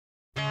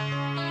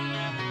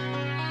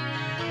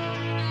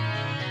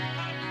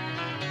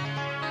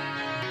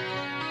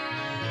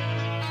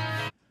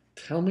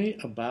Tell me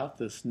about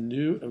this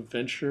new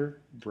adventure,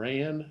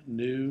 brand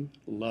new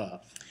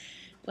love.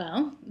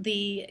 Well,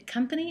 the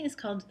company is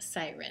called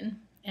Siren,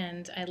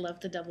 and I love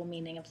the double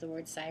meaning of the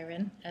word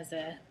siren as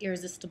a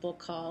irresistible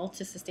call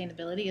to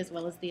sustainability as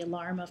well as the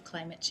alarm of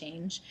climate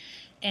change.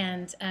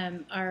 And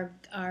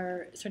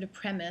our sort of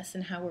premise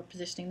and how we're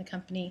positioning the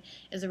company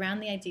is around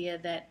the idea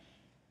that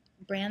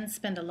brands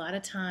spend a lot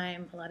of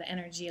time, a lot of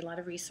energy, a lot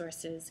of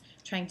resources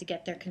trying to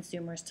get their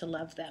consumers to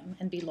love them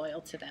and be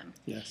loyal to them.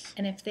 Yes.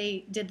 And if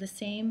they did the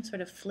same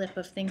sort of flip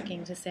of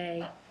thinking to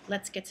say,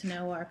 let's get to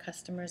know our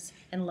customers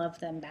and love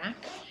them back,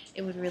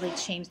 it would really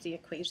change the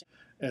equation.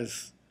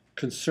 As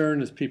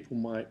concerned as people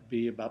might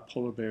be about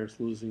polar bears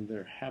losing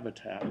their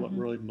habitat, what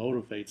Mm-hmm. really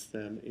motivates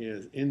them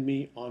is in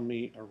me, on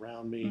me,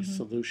 around me Mm-hmm.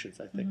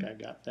 solutions. I think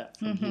Mm-hmm. I got that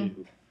from Mm-hmm.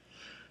 you.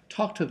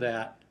 Talk to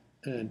that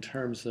in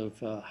terms of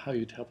how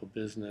you'd help a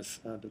business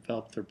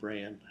develop their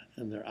brand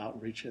and their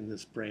outreach in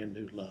this brand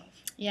new love.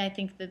 Yeah, I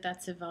think that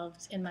that's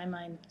evolved in my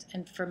mind,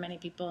 and for many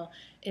people,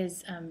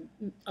 is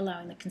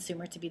allowing the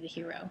consumer to be the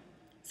hero.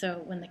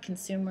 So when the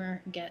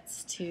consumer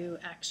gets to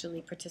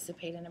actually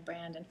participate in a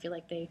brand and feel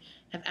like they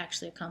have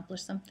actually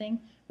accomplished something,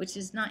 which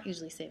is not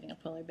usually saving a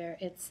polar bear,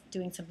 it's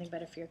doing something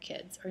better for your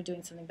kids or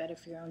doing something better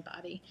for your own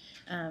body,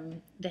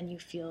 then you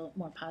feel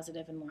more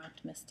positive and more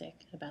optimistic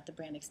about the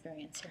brand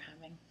experience you're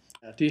having.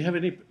 Do you have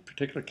any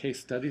particular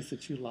case studies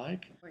that you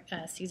like?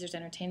 Caesars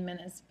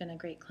Entertainment has been a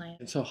great client.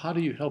 And so, how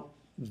do you help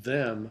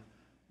them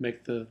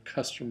make the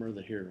customer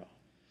the hero?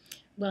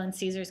 Well, in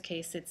Caesar's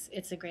case,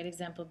 it's a great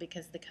example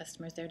because the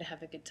customer's there to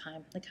have a good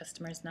time. The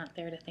customer's not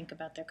there to think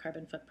about their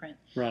carbon footprint.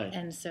 Right.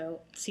 And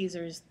so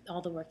Caesar's,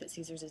 all the work that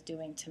Caesar's is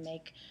doing to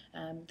make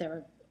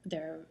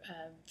their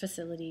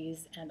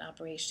facilities and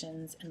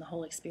operations and the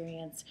whole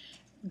experience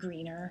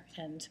greener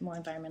and more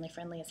environmentally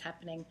friendly is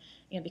happening,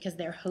 because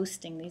they're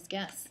hosting these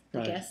guests. The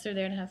Right. guests are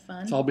there to have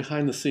fun. It's all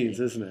behind the scenes,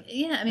 isn't it?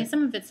 Yeah, I mean,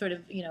 some of it's sort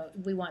of,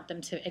 we want them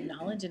to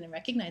acknowledge it and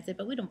recognize it,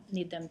 but we don't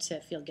need them to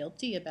feel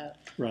guilty about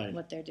Right.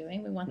 what they're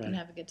doing. We want them Right. to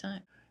have a good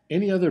time.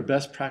 Any other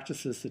best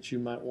practices that you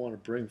might want to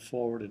bring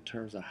forward in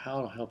terms of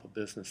how to help a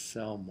business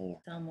sell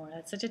more? Sell more.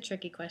 That's such a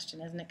tricky question,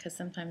 isn't it? Because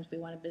sometimes we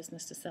want a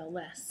business to sell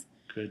less.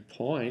 Good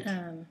point.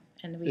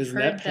 And we've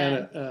Isn't heard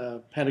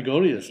that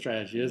Patagonia's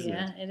strategy, isn't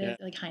yeah, it? it is.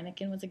 Like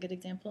Heineken was a good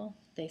example.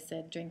 They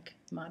said drink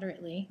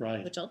moderately,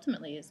 Right. which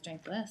ultimately is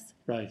drink less.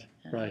 Right,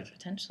 right.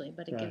 Potentially,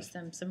 but it Right. gives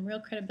them some real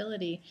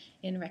credibility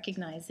in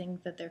recognizing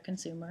that their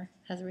consumer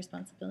has a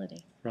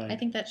responsibility. Right. I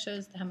think that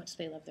shows how much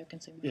they love their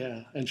consumer.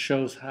 Yeah, and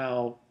shows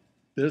how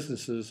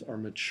businesses are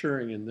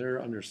maturing in their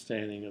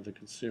understanding of the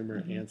consumer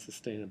and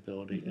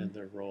sustainability and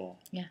their role.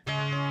 Yeah.